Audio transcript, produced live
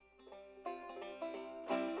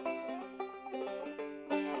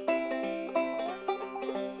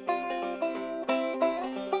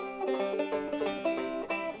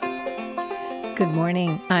Good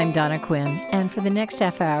morning. I'm Donna Quinn, and for the next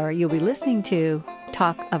half hour, you'll be listening to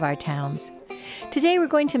Talk of Our Towns. Today, we're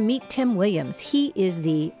going to meet Tim Williams. He is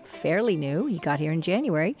the fairly new, he got here in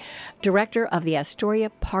January, director of the Astoria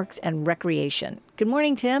Parks and Recreation. Good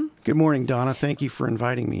morning, Tim. Good morning, Donna. Thank you for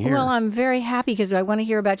inviting me here. Well, I'm very happy because I want to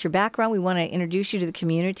hear about your background. We want to introduce you to the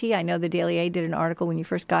community. I know the Daily A did an article when you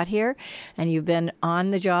first got here, and you've been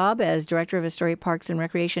on the job as director of Astoria Parks and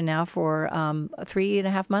Recreation now for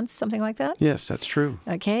 3.5 months, something like that? Yes, that's true.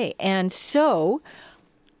 Okay, and so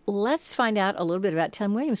let's find out a little bit about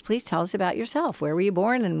Tim Williams. Please tell us about yourself. Where were you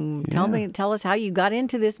born? And tell us how you got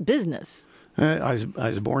into this business. I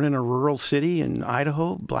was born in a rural city in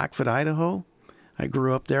Idaho, Blackfoot, Idaho. I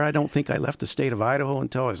grew up there. I don't think I left the state of Idaho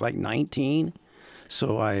until I was like 19.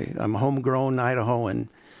 So I'm a homegrown Idahoan.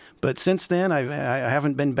 But since then, I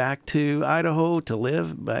haven't been back to Idaho to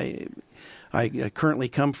live. I currently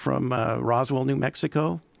come from Roswell, New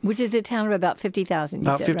Mexico. Which is a town of about 50,000,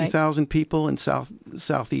 About 50,000 people in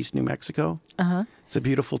southeast New Mexico. Uh-huh. It's a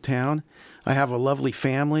beautiful town. I have a lovely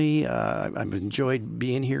family. I've enjoyed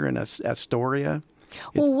being here in Astoria.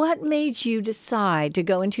 Well, what made you decide to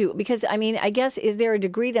go into, because, I mean, I guess, is there a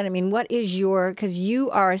degree that, what is because you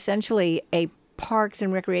are essentially a parks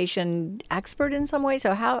and recreation expert in some way,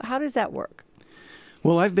 so how does that work?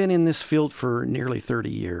 Well, I've been in this field for nearly 30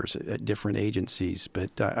 years at different agencies,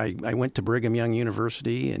 but I went to Brigham Young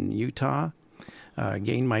University in Utah,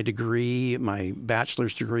 gained my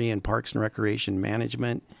bachelor's degree in Parks and Recreation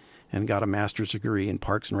Management, and got a master's degree in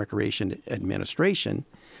Parks and Recreation Administration.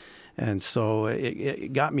 And so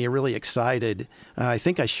it got me really excited. I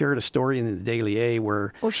think I shared a story in the Daily A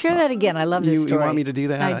where... Well, share that again. I love this story. You want me to do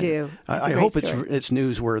that? I do. I hope it's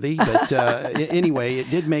newsworthy. But anyway, it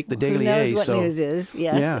did make the Daily A. Who knows what news is?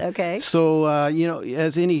 Yes. Yeah. Okay. So,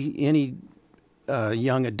 as any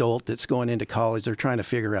young adult that's going into college, they're trying to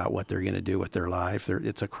figure out what they're going to do with their life.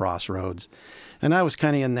 It's a crossroads. And I was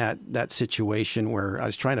kind of in that situation where I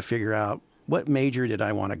was trying to figure out what major did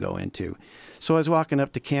I want to go into. So I was walking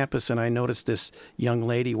up to campus and I noticed this young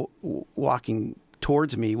lady walking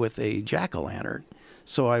towards me with a jack-o'-lantern.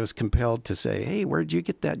 So I was compelled to say, "Hey, where'd you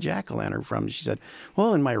get that jack-o'-lantern from?" She said,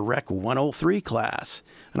 "Well, in my Rec 103 class."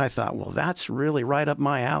 And I thought, well, that's really right up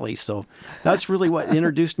my alley. So that's really what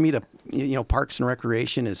introduced me to Parks and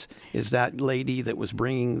Recreation is that lady that was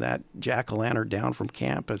bringing that jack-o'-lantern down from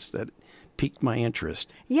campus that piqued my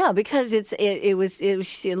interest. Yeah, because it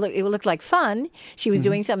looked like fun. She was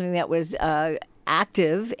doing something that was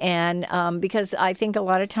active, and because I think a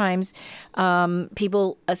lot of times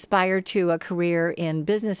people aspire to a career in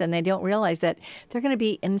business and they don't realize that they're going to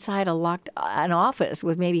be inside an office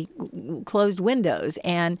with maybe closed windows,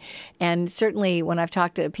 and certainly when I've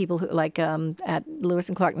talked to people who, like at Lewis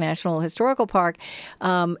and Clark National Historical Park,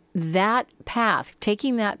 taking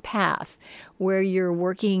that path where you're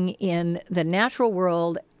working in the natural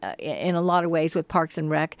world in a lot of ways with Parks and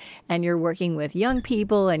Rec, and you're working with young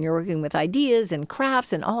people, and you're working with ideas and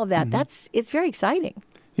crafts and all of that. It's very exciting.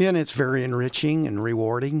 Yeah, and it's very enriching and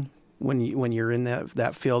rewarding when you're in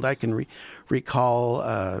that field. I can recall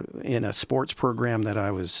in a sports program that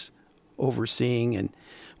I was overseeing, and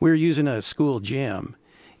we were using a school gym,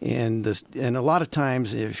 and a lot of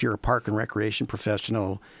times if you're a park and recreation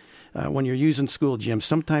professional, when you're using school gyms,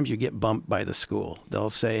 sometimes you get bumped by the school. They'll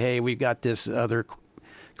say, "Hey, we've got this other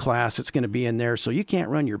class that's going to be in there, so you can't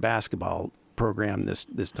run your basketball program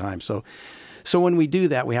this time." So when we do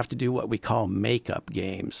that, we have to do what we call makeup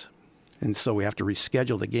games. And so we have to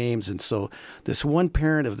reschedule the games. And so this one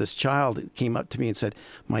parent of this child came up to me and said,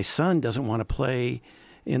 "My son doesn't want to play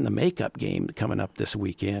in the makeup game coming up this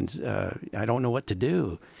weekend. I don't know what to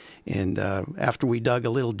do." And after we dug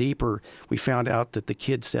a little deeper, we found out that the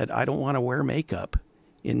kid said, "I don't want to wear makeup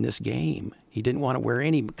in this game." He didn't want to wear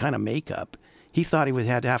any kind of makeup. He thought he would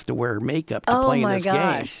have to wear makeup to play in this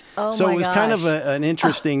game. So it was kind of an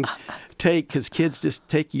interesting take, because kids just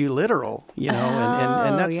take you literal,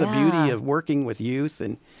 and that's the beauty of working with youth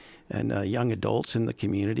and young adults in the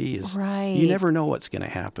community is you never know what's going to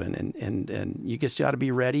happen, and you just got to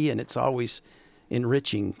be ready, and it's always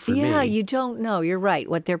enriching for me. Yeah, you don't know. You're right,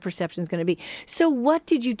 what their perception is going to be. So what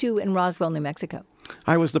did you do in Roswell, New Mexico?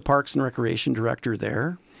 I was the Parks and Recreation Director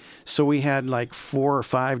there. So we had like 4 or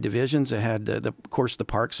 5 divisions. I had, of course, the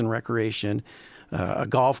Parks and Recreation, a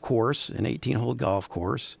golf course, an 18-hole golf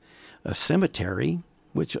course, a cemetery,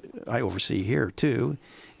 which I oversee here too,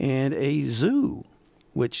 and a zoo,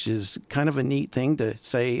 which is kind of a neat thing to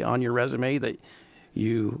say on your resume that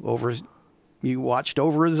you watched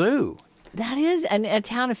over a zoo. That is, and a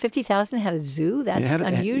town of 50,000 had a zoo. That's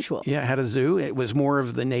unusual. It had a zoo. It was more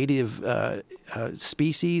of the native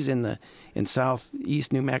species in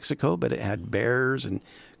southeast New Mexico, but it had bears and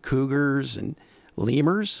cougars and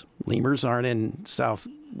lemurs. Lemurs aren't in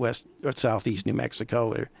southwest or southeast New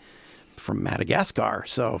Mexico. They're from Madagascar.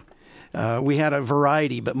 So we had a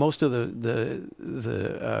variety, but most of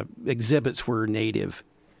the exhibits were native.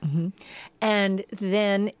 Mm-hmm. And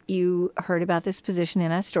then you heard about this position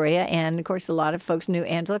in Astoria, and of course, a lot of folks knew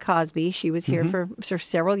Angela Cosby. She was here for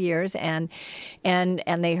several years, and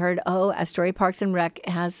they heard, oh, Astoria Parks and Rec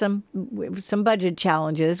has some budget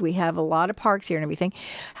challenges. We have a lot of parks here and everything.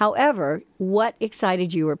 However, what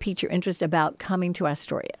excited you or piqued your interest about coming to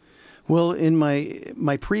Astoria? Well, in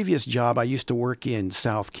my previous job, I used to work in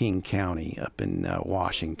South King County up in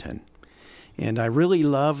Washington. And I really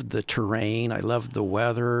loved the terrain. I loved the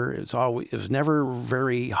weather. It was never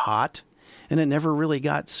very hot, and it never really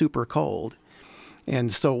got super cold.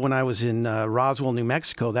 And so when I was in Roswell, New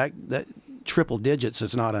Mexico, that triple digits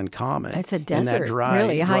is not uncommon. It's a desert, in that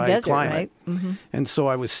really a high desert, climate. Right? Mm-hmm. And so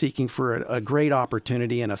I was seeking for a great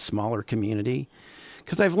opportunity in a smaller community,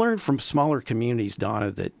 because I've learned from smaller communities,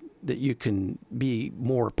 Donna, that you can be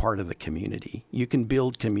more part of the community. You can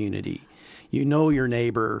build community. You know your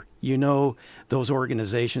neighbor. You know those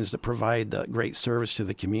organizations that provide the great service to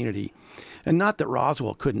the community. And not that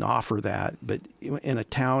Roswell couldn't offer that, but in a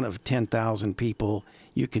town of 10,000 people,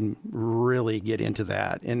 you can really get into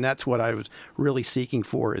that. And that's what I was really seeking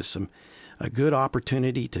for, is a good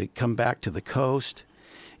opportunity to come back to the coast.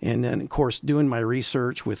 And then, of course, doing my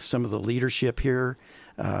research with some of the leadership here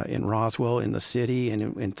in Roswell, in the city,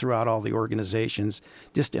 and throughout all the organizations,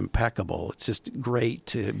 just impeccable. It's just great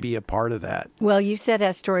to be a part of that. Well, you said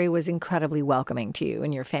Astoria was incredibly welcoming to you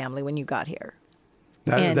and your family when you got here.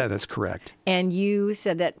 That's correct. And you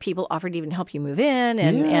said that people offered to even help you move in,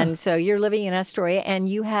 and so you're living in Astoria, and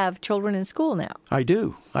you have children in school now. I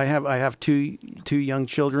do. I have two young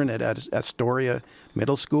children at Astoria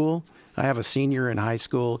Middle School. I have a senior in high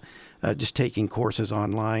school, just taking courses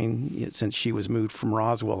online since she was moved from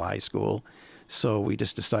Roswell High School. So we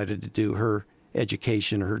just decided to do her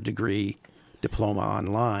education, her degree, diploma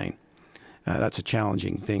online. That's a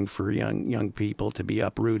challenging thing for young people, to be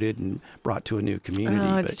uprooted and brought to a new community.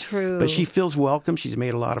 Oh, it's true. But she feels welcome. She's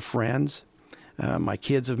made a lot of friends. My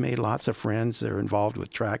kids have made lots of friends. They're involved with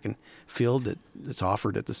track and field that's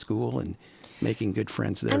offered at the school, and making good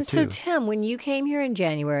friends there, too. So, Tim, when you came here in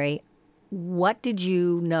January, what did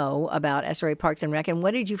you know about Astoria Parks and Rec, and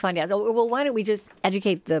what did you find out? Well, why don't we just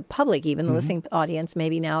educate the public, even the listening audience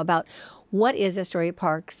maybe now, about what is Astoria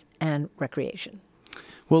Parks and Recreation?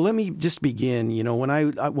 Well, let me just begin. When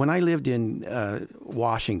I lived in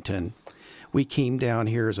Washington, we came down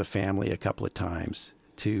here as a family a couple of times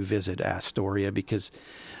to visit Astoria, because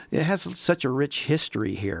it has such a rich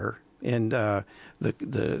history here, and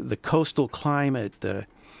the coastal climate, the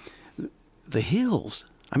hills.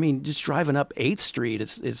 I mean, just driving up 8th Street,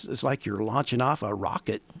 it's like you're launching off a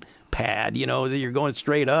rocket pad, you're going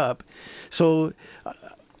straight up. So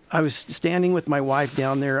I was standing with my wife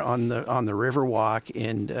down there on the Riverwalk,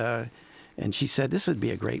 and she said, this would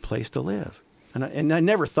be a great place to live. And I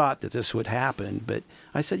never thought that this would happen, but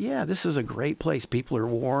I said, yeah, this is a great place. People are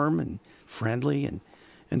warm and friendly.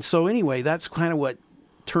 And so anyway, that's kind of what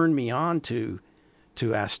turned me on to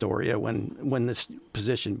Astoria when this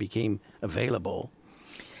position became available.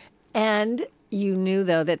 And you knew,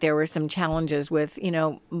 though, that there were some challenges with,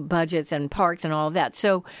 budgets and parks and all of that.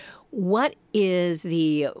 So what is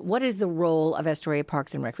the role of Astoria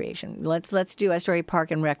Parks and Recreation? Let's do Astoria Park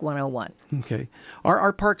and Rec 101. Okay.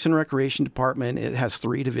 Our Parks and Recreation Department, it has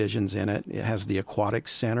 3 divisions in it. It has the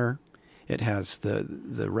Aquatics Center. It has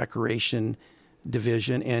the Recreation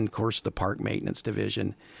Division, and, of course, the Park Maintenance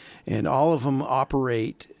Division. And all of them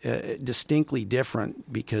operate distinctly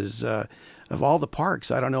different because of all the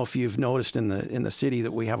parks. I don't know if you've noticed in the city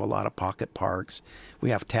that we have a lot of pocket parks. We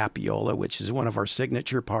have Tapiola, which is one of our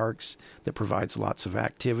signature parks that provides lots of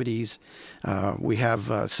activities. We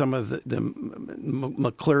have some of the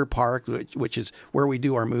McClure Park, which is where we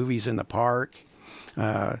do our movies in the park.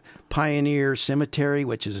 Pioneer Cemetery,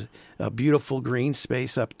 which is a beautiful green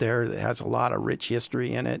space up there that has a lot of rich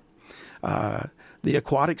history in it. The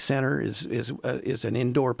Aquatic Center is an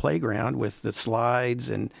indoor playground with the slides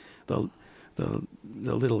and the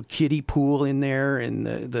little kiddie pool in there, and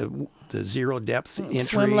the zero depth entry,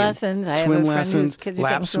 swim lessons. I have a friend whose kids are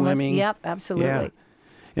lap swimming. Yep, absolutely.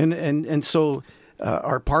 Yeah. And so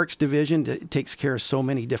our parks division takes care of so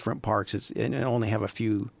many different parks, and only have a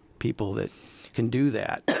few people that can do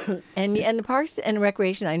that. And the Parks and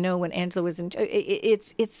Recreation, I know when Angela was in,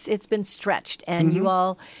 it's been stretched, and you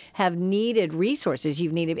all have needed resources.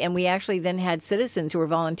 You've needed, and we actually then had citizens who were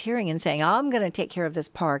volunteering and saying, "I'm going to take care of this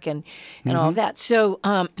park," and all of that. So,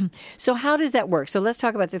 so how does that work? So let's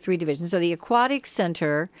talk about the three divisions. So the aquatic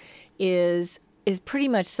center is pretty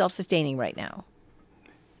much self-sustaining right now.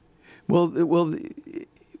 Well,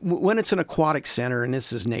 when it's an aquatic center, and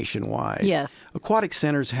this is nationwide, yes, aquatic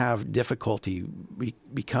centers have difficulty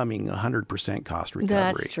becoming 100% cost recovery.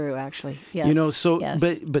 That's true, actually. Yes.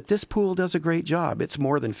 Yes. But this pool does a great job. It's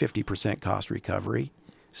more than 50% cost recovery.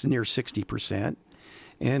 It's near 60%.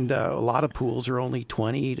 And a lot of pools are only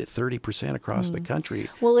 20 to 30% across the country.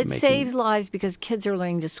 Well, it saves lives because kids are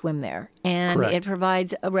learning to swim there. And Correct. It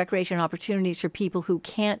provides recreation opportunities for people who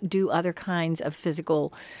can't do other kinds of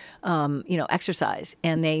physical, exercise.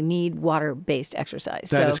 And they need water-based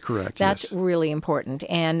exercise. That is correct, That's yes. really important.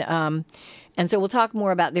 And so we'll talk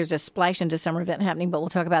more about, there's a Splash into Summer event happening, but we'll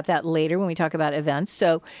talk about that later when we talk about events.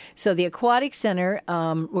 So the Aquatic Center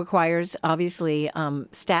requires, obviously,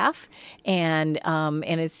 staff, and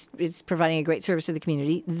it's providing a great service to the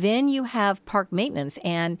community. Then you have park maintenance.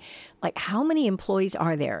 And, how many employees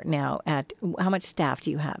are there now? How much staff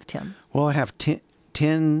do you have, Tim? Well, I have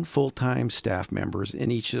 10 full-time staff members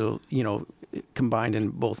in each, combined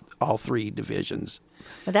in all three divisions.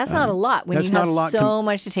 But that's not a lot when you have so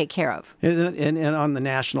much to take care of. And on the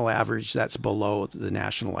national average, that's below the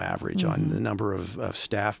national average on the number of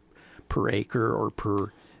staff per acre or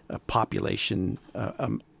per population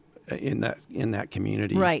in that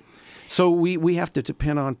community. Right. So we have to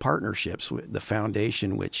depend on partnerships with the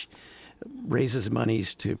foundation, which raises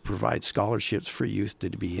monies to provide scholarships for youth to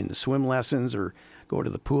be in the swim lessons or go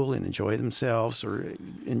to the pool and enjoy themselves or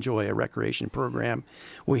enjoy a recreation program.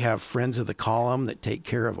 We have Friends of the Column that take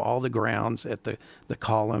care of all the grounds at the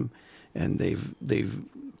column, and they've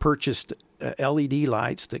purchased LED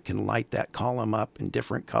lights that can light that column up in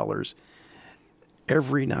different colors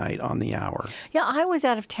every night on the hour. Yeah, I was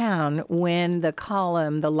out of town when the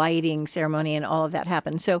column, the lighting ceremony, and all of that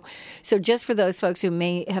happened. So just for those folks who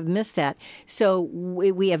may have missed that, so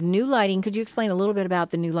we have new lighting. Could you explain a little bit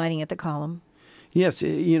about the new lighting at the column? Yes,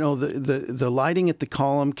 the lighting at the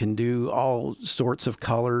column can do all sorts of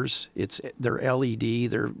colors. They're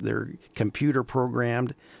LED, they're computer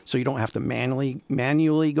programmed, so you don't have to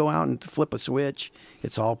manually go out and flip a switch.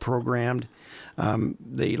 It's all programmed.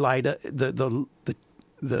 They light up, the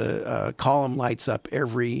column lights up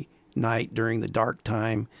every night during the dark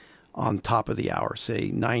time on top of the hour.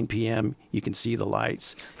 Say 9 p.m., you can see the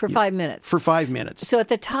lights. For 5 minutes. For 5 minutes. So at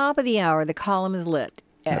the top of the hour, the column is lit.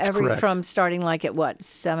 That's correct. From starting at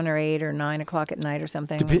 7 or 8 or 9 o'clock at night or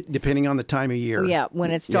something? Depending on the time of year. Yeah,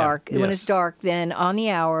 when it's dark. Yeah, yes. When it's dark, then on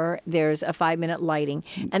the hour, there's a 5-minute lighting.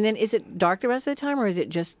 And then is it dark the rest of the time, or is it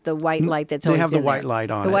just the white light that's always been there? They have the white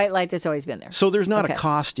light on it. The white light that's always been there. So there's not a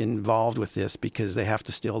cost involved with this because they have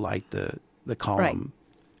to still light the column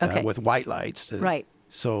with white lights. Right.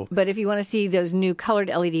 So, but if you want to see those new colored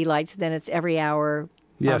LED lights, then it's every hour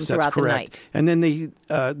yes, throughout that's correct. the night. And then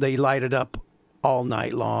they light it up all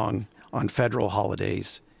night long on federal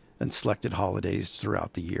holidays and selected holidays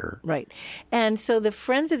throughout the year. Right. And so the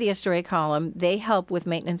Friends of the Astoria Column, they help with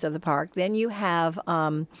maintenance of the park. Then you have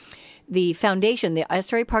the foundation, the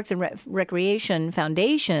Astoria Parks and Recreation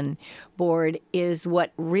Foundation Board is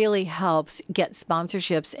what really helps get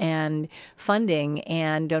sponsorships and funding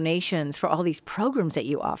and donations for all these programs that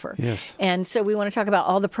you offer. Yes. And so we want to talk about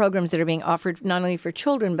all the programs that are being offered not only for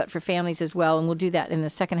children but for families as well, and we'll do that in the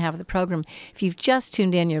second half of the program. If you've just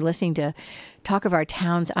tuned in, you're listening to Talk of Our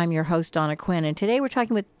Towns. I'm your host, Donna Quinn, and today we're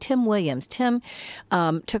talking with Tim Williams. Tim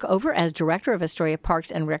took over as Director of Astoria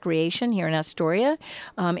Parks and Recreation here in Astoria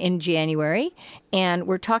in January, and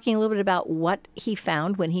we're talking a little bit about what he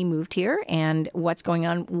found when he moved here and what's going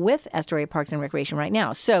on with Astoria Parks and Recreation right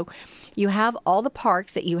now. So you have all the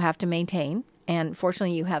parks that you have to maintain, and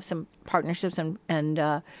fortunately you have some partnerships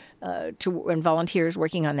and volunteers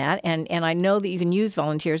working on that. And I know that you can use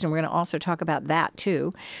volunteers, and we're going to also talk about that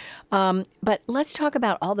too. But let's talk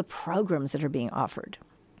about all the programs that are being offered.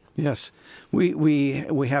 Yes, we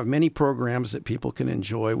have many programs that people can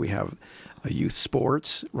enjoy. We have youth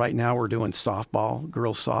sports. Right now we're doing softball,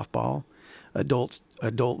 girls softball, adult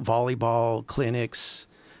volleyball clinics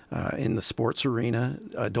in the sports arena.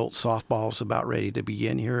 Adult softball is about ready to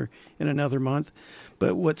begin here in another month.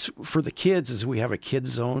 But what's for the kids is we have a kids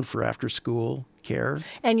zone for after school care.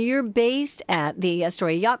 And you're based at the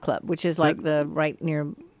Astoria Yacht Club, which is like the right near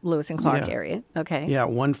Lewis and Clark area. Okay. Yeah,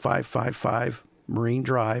 1555 Marine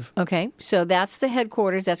Drive. Okay, so that's the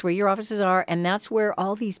headquarters. That's where your offices are, and that's where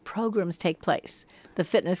all these programs take place. The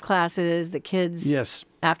fitness classes, the kids Yes.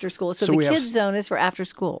 after school. So So the we have kids zone is for after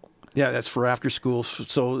school. Yeah, that's for after school.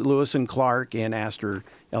 So Lewis and Clark and Astor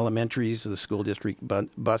Elementaries, the school district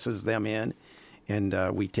buses them in, and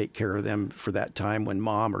we take care of them for that time when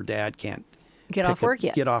mom or dad can't Get off work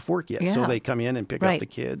yet. So Yeah. they come in and pick Right. up the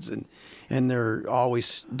kids, and they're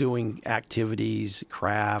always doing activities,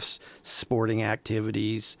 crafts, sporting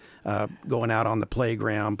activities, going out on the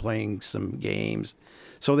playground, playing some games.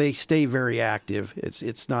 So they stay very active.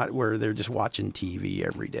 It's not where they're just watching TV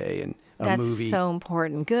every day and a That's movie. so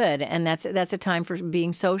important. Good. And that's a time for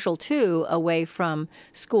being social too, away from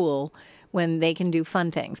school, when they can do fun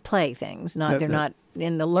things, play things. They're not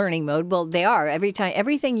in the learning mode. Well, they are.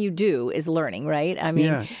 Everything you do is learning, right? I mean,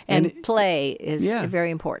 Yeah. and play is very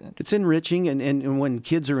important. It's enriching, and when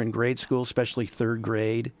kids are in grade school, especially third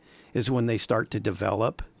grade, is when they start to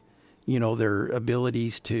develop, their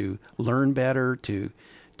abilities to learn better, to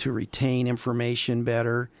retain information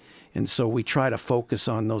better. And so we try to focus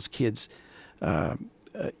on those kids,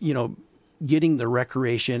 getting the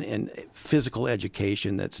recreation and physical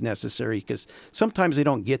education that's necessary, because sometimes they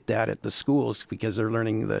don't get that at the schools because they're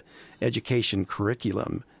learning the education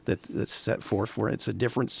curriculum that's set forth for it. It's a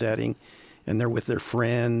different setting, and they're with their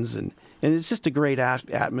friends, and it's just a great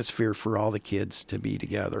atmosphere for all the kids to be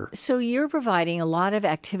together. So you're providing a lot of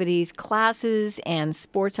activities, classes, and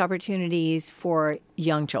sports opportunities for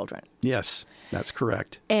young children. Yes, that's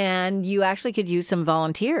correct. And you actually could use some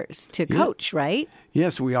volunteers to coach, right?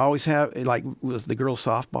 Yes, we always have, like with the girls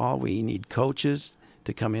softball, we need coaches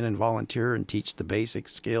to come in and volunteer and teach the basic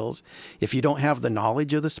skills. If you don't have the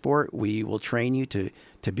knowledge of the sport, we will train you to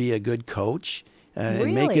be a good coach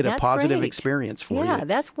and make it a That's positive great. experience for you. Yeah,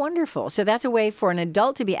 that's wonderful. So that's a way for an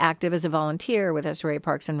adult to be active as a volunteer with Astoria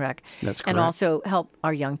Parks and Rec. That's And correct. also help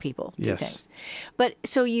our young people do Yes. things. But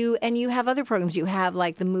so you have other programs. You have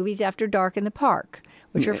like the Movies After Dark in the park,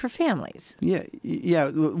 which are for families. Yeah.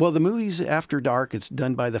 Well, the movies After Dark, it's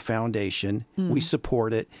done by the foundation. We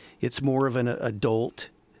support it. It's more of an adult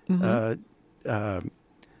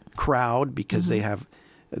crowd because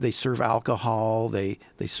they serve alcohol. They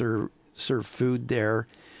serve food there,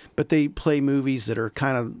 but they play movies that are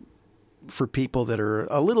kind of for people that are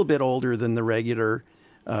a little bit older than the regular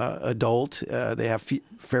adult. They have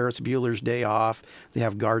Ferris Bueller's Day Off. They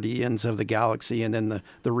have Guardians of the Galaxy, and then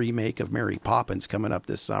the remake of Mary Poppins coming up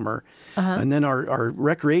this summer. And then our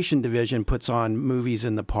recreation division puts on movies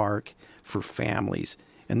in the park for families,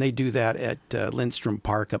 and they do that at Lindstrom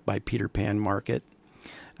Park up by Peter Pan Market.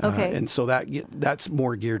 Okay. And so that's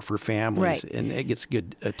more geared for families, Right. and it gets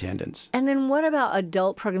good attendance. And then what about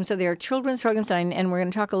adult programs? So there are children's programs, and we're going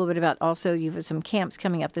to talk a little bit about also you have some camps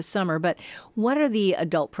coming up this summer. But what are the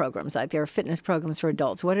adult programs? Like there are fitness programs for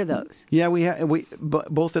adults. What are those? Yeah, we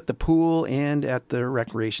both at the pool and at the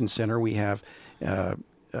recreation center we have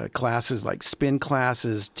classes like spin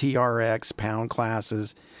classes, TRX, pound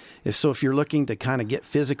classes. If you're looking to kind of get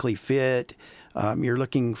physically fit. You're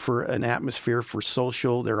looking for an atmosphere for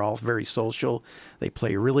social. They're all very social. They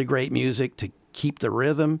play really great music to keep the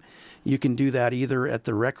rhythm. You can do that either at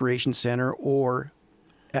the recreation center or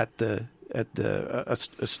at the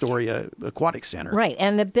Astoria Aquatic Center. Right.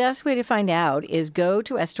 And the best way to find out is go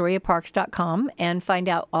to AstoriaParks.com and find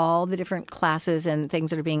out all the different classes and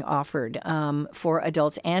things that are being offered for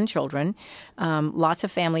adults and children. Lots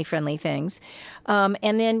of family-friendly things. And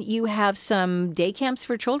then you have some day camps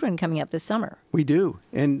for children coming up this summer. We do.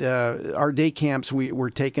 And our day camps, we're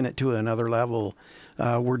taking it to another level.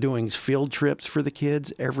 We're doing field trips for the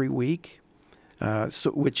kids every week,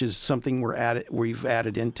 which is something we've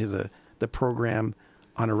added into the program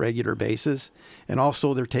on a regular basis. And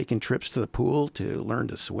also they're taking trips to the pool to learn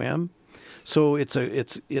to swim. So it's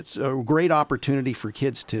a great opportunity for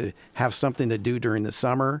kids to have something to do during the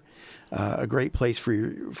summer. A great place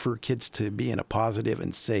for kids to be in a positive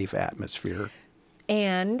and safe atmosphere.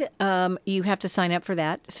 And you have to sign up for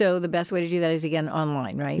that. So the best way to do that is, again,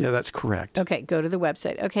 online, right? Yeah, that's correct. Okay, go to the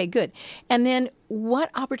website. Okay, good. And then what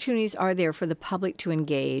opportunities are there for the public to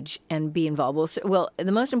engage and be involved? Well,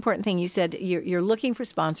 the most important thing you said, you're looking for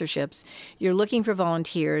sponsorships, you're looking for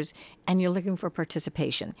volunteers, and you're looking for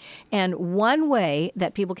participation. And one way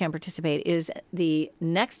that people can participate is the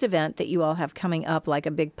next event that you all have coming up, like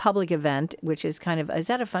a big public event, which is is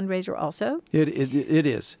that a fundraiser also? It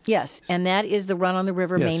is. Yes, and that is the Run on the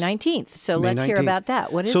River, Yes. May 19th. So May let's hear 19th. about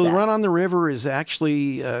that. What is so that? the Run on the River is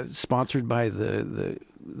actually sponsored by the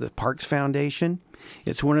Parks Foundation.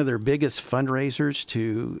 It's one of their biggest fundraisers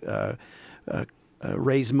to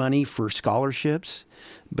raise money for scholarships,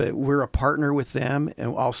 but we're a partner with them,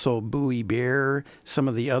 and also Bowie Bear, some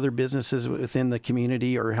of the other businesses within the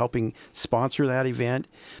community are helping sponsor that event.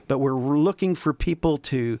 But we're looking for people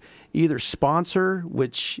to either sponsor,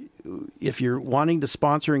 which if you're wanting to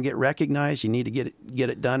sponsor and get recognized, you need to get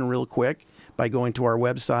it done real quick by going to our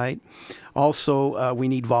website. Also, we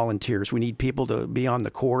need volunteers. We need people to be on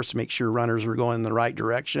the course, make sure runners are going in the right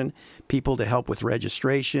direction, people to help with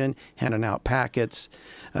registration, handing out packets.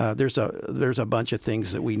 There's a bunch of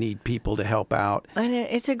things that we need people to help out. And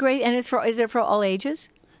it's a great, and is it for all ages?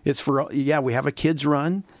 It's for, we have a kids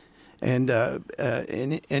run, and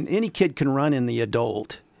any kid can run in the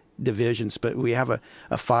adult divisions, but we have a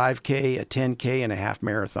 5K, a 10K, and a half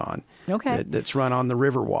marathon. Okay. That's run on the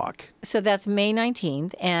Riverwalk. So that's May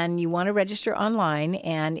 19th, and you want to register online,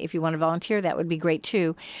 and if you want to volunteer, that would be great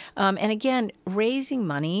too. And again, raising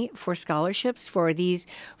money for scholarships for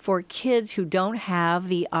kids who don't have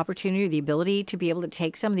the opportunity or the ability to be able to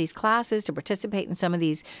take some of these classes, to participate in some of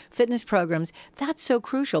these fitness programs, that's so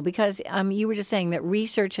crucial because you were just saying that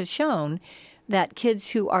research has shown that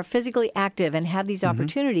kids who are physically active and have these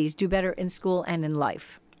opportunities do better in school and in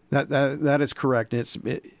life. That is correct.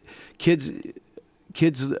 Kids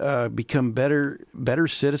become better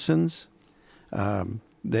citizens.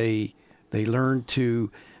 They learn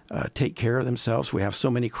to take care of themselves. We have so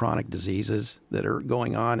many chronic diseases that are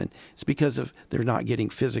going on, and it's because they're not getting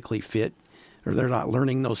physically fit, or they're not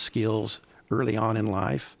learning those skills early on in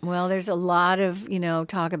life. Well, there's a lot of,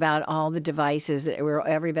 talk about all the devices that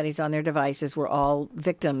everybody's on their devices. We're all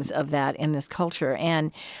victims of that in this culture.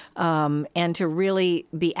 And to really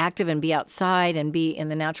be active and be outside and be in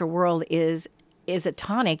the natural world is a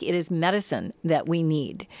tonic. It is medicine that we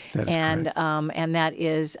need. That is correct. And that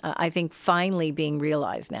is, I think, finally being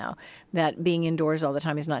realized now that being indoors all the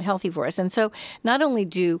time is not healthy for us. And so not only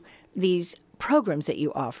do these programs that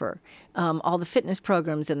you offer, all the fitness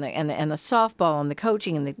programs and the softball and the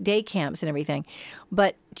coaching and the day camps and everything,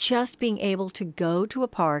 but just being able to go to a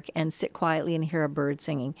park and sit quietly and hear a bird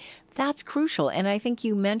singing, that's crucial. And I think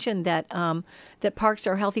you mentioned that that parks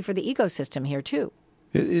are healthy for the ecosystem here too.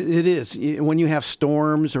 It is. When you have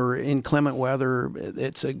storms or inclement weather,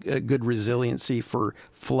 it's a good resiliency for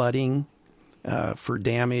flooding, for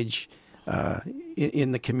damage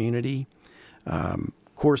in the community. Of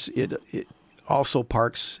course, it also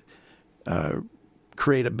parks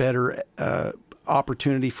create a better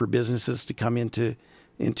opportunity for businesses to come into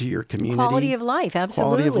your community. Quality of life,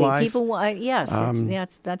 absolutely. Quality of life. People,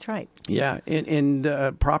 yes, that's right. Yeah,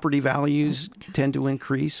 and property values tend to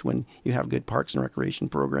increase when you have good parks and recreation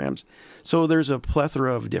programs. So there's a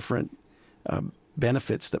plethora of different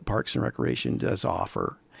benefits that Parks and Recreation does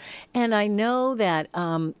offer. And I know that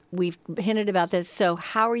we've hinted about this. So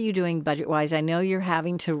how are you doing budget-wise? I know you're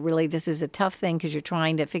having to really, this is a tough thing because you're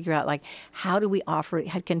trying to figure out, how do we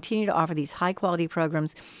continue to offer these high-quality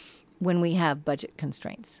programs when we have budget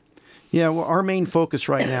constraints? Yeah, well, our main focus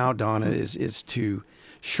right now, Donna, is to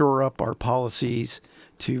shore up our policies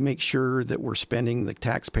to make sure that we're spending the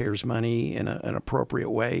taxpayers' money in an appropriate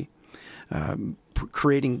way.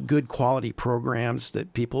 Creating good quality programs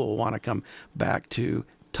that people will want to come back to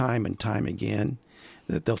time and time again,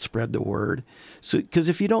 that they'll spread the word. So, because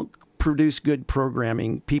if you don't produce good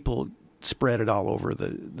programming, people spread it all over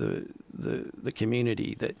the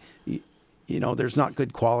community that there's not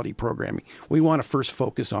good quality programming. We want to first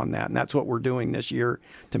focus on that, and that's what we're doing this year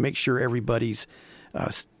to make sure everybody's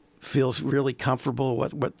feels really comfortable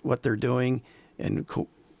with what they're doing and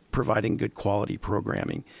providing good quality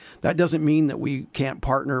programming. That doesn't mean that we can't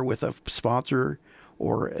partner with a sponsor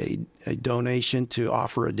or a donation to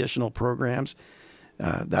offer additional programs.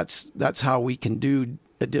 That's how we can do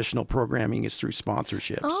additional programming, is through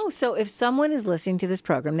sponsorships. Oh, so if someone is listening to this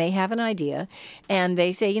program, they have an idea, and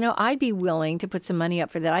they say, I'd be willing to put some money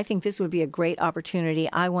up for that. I think this would be a great opportunity.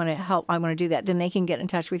 I want to help. I want to do that. Then they can get in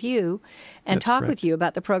touch with you and That's talk correct. with you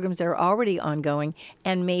about the programs that are already ongoing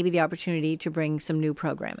and maybe the opportunity to bring some new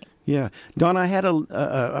programming. Yeah. Don, I had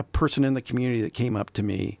a person in the community that came up to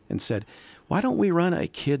me and said, why don't we run a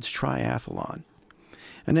kids triathlon?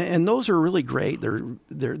 And those are really great.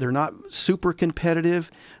 They're not super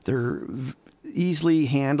competitive. They're easily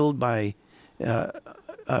handled by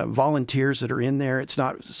volunteers that are in there. It's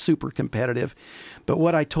not super competitive. But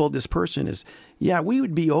what I told this person is, we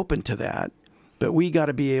would be open to that, but we got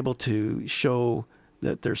to be able to show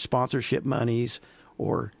that there's sponsorship monies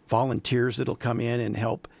or volunteers that'll come in and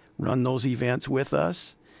help run those events with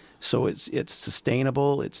us. So it's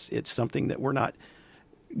sustainable. It's something that we're not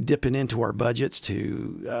dipping into our budgets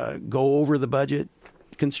to go over the budget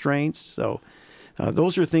constraints. So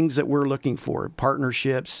those are things that we're looking for: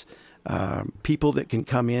 partnerships, people that can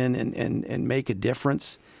come in and make a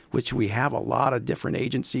difference, which we have a lot of different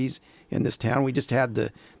agencies in this town. We just had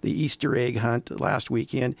the Easter egg hunt last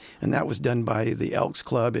weekend, and that was done by the Elks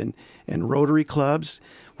Club and Rotary Clubs.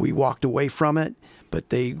 We walked away from it, but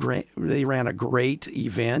they ran a great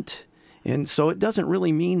event. And so it doesn't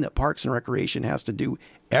really mean that Parks and Recreation has to do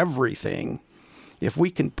everything. If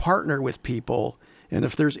we can partner with people, and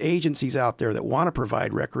if there's agencies out there that want to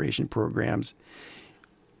provide recreation programs,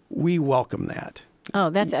 we welcome that.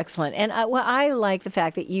 Oh, that's excellent. And I like the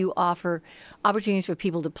fact that you offer opportunities for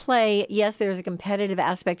people to play. Yes, there's a competitive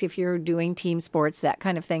aspect if you're doing team sports. That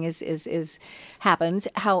kind of thing is happens.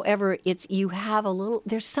 However,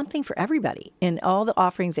 there's something for everybody in all the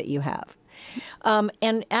offerings that you have.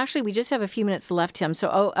 And actually, we just have a few minutes left, Tim.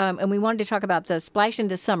 So, and we wanted to talk about the Splash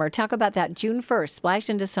into Summer. Talk about that June 1st, Splash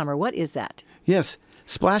into Summer. What is that? Yes,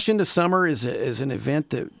 Splash into Summer is an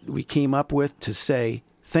event that we came up with to say,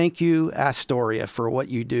 thank you, Astoria, for what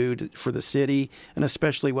you do for the city, and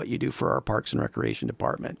especially what you do for our Parks and Recreation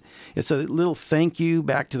Department. It's a little thank you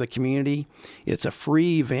back to the community. It's a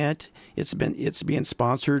free event. It's being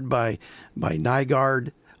sponsored by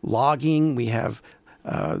Nygaard Logging. We have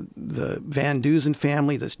the Van Dusen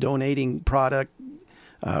family that's donating product,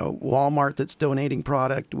 Walmart that's donating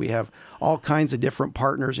product. We have all kinds of different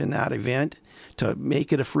partners in that event to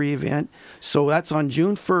make it a free event. So that's on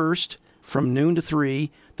June 1st from noon to 3.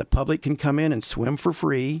 The public can come in and swim for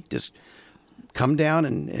free. Just come down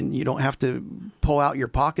and you don't have to pull out your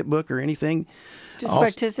pocketbook or anything. Just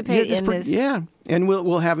participate in this. Yeah, and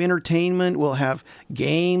we'll have entertainment. We'll have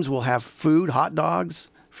games. We'll have food, hot dogs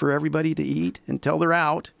for everybody to eat until they're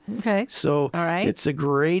out. Okay. So all right. It's a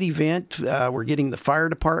great event. We're getting the fire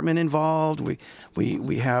department involved.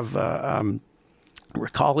 We have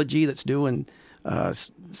Recology that's doing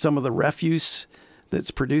some of the refuse that's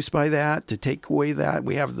produced by that to take away that.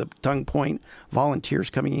 We have the Tongue Point volunteers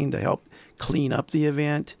coming in to help clean up the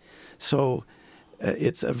event. So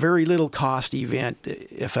it's a very little cost event,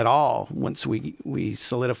 if at all, once we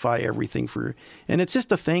solidify everything and it's just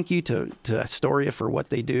a thank you to Astoria for what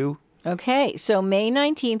they do. Okay, so May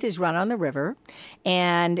 19th is Run on the River,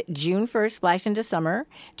 and June 1st, Splash into Summer.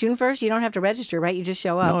 June 1st, you don't have to register, right? You just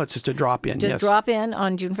show up. No, it's just a drop-in, Just yes. drop in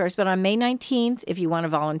on June 1st. But on May 19th, if you want to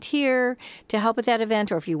volunteer to help at that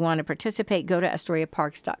event or if you want to participate, go to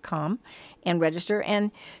AstoriaParks.com and register. And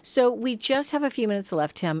so we just have a few minutes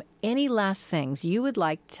left, Tim. Any last things you would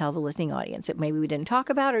like to tell the listening audience that maybe we didn't talk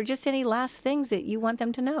about, or just any last things that you want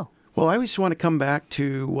them to know? Well, I always want to come back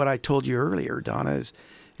to what I told you earlier, Donna,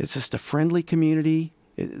 it's just a friendly community.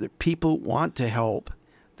 People want to help.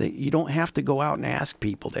 You don't have to go out and ask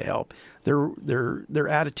people to help. Their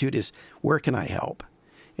attitude is, where can I help?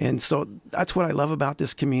 And so that's what I love about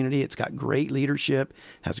this community. It's got great leadership,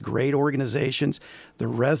 has great organizations. The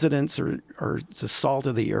residents are the salt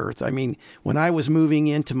of the earth. I mean, when I was moving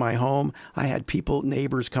into my home, I had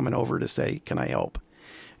neighbors coming over to say, can I help?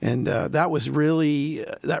 And that was really,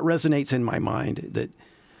 that resonates in my mind, that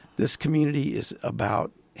this community is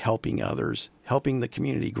about helping others, helping the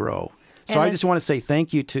community grow. So I just want to say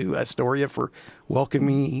thank you to Astoria for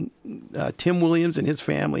welcoming Tim Williams and his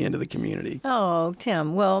family into the community. Oh,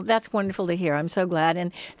 Tim. Well, that's wonderful to hear. I'm so glad.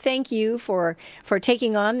 And thank you for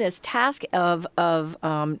taking on this task of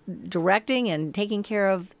directing and taking care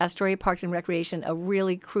of Astoria Parks and Recreation, a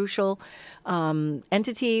really crucial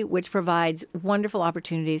entity which provides wonderful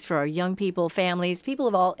opportunities for our young people, families, people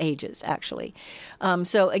of all ages, actually.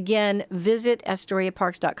 So again, visit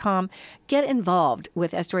AstoriaParks.com. Get involved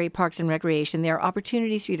with Astoria Parks and Recreation. There are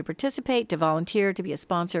opportunities for you to participate, to volunteer, to be a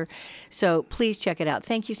sponsor. So please check it out.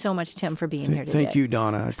 Thank you so much, Tim, for being here today. Thank you,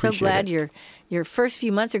 Donna. I appreciate it. So glad your first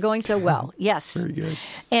few months are going so well. Yes. Very good.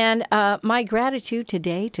 And my gratitude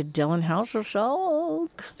today to Dylan Hauser-Schulk.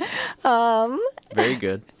 Very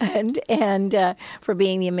good. And for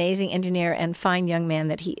being the amazing engineer and fine young man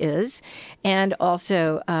that he is. And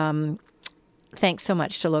also thanks so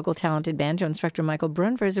much to local talented banjo instructor Michael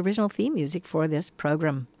Brunn for his original theme music for this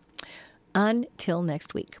program. Until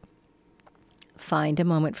next week, find a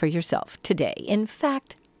moment for yourself today. In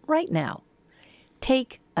fact, right now,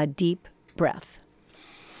 take a deep breath.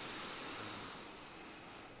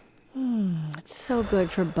 It's so good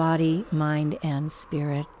for body, mind, and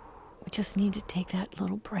spirit. We just need to take that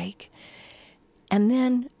little break. And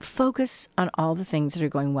then focus on all the things that are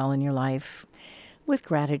going well in your life with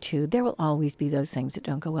gratitude. There will always be those things that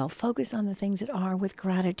don't go well. Focus on the things that are with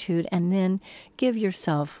gratitude, and then give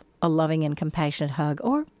yourself a loving and compassionate hug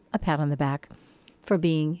or a pat on the back for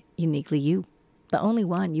being uniquely you, the only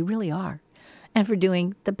one you really are, and for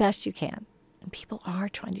doing the best you can. And people are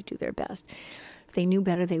trying to do their best. If they knew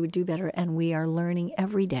better, they would do better, and we are learning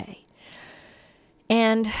every day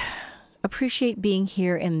and appreciate being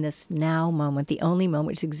here in this now moment, the only moment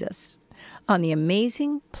which exists on the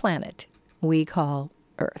amazing planet we call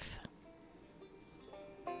Earth.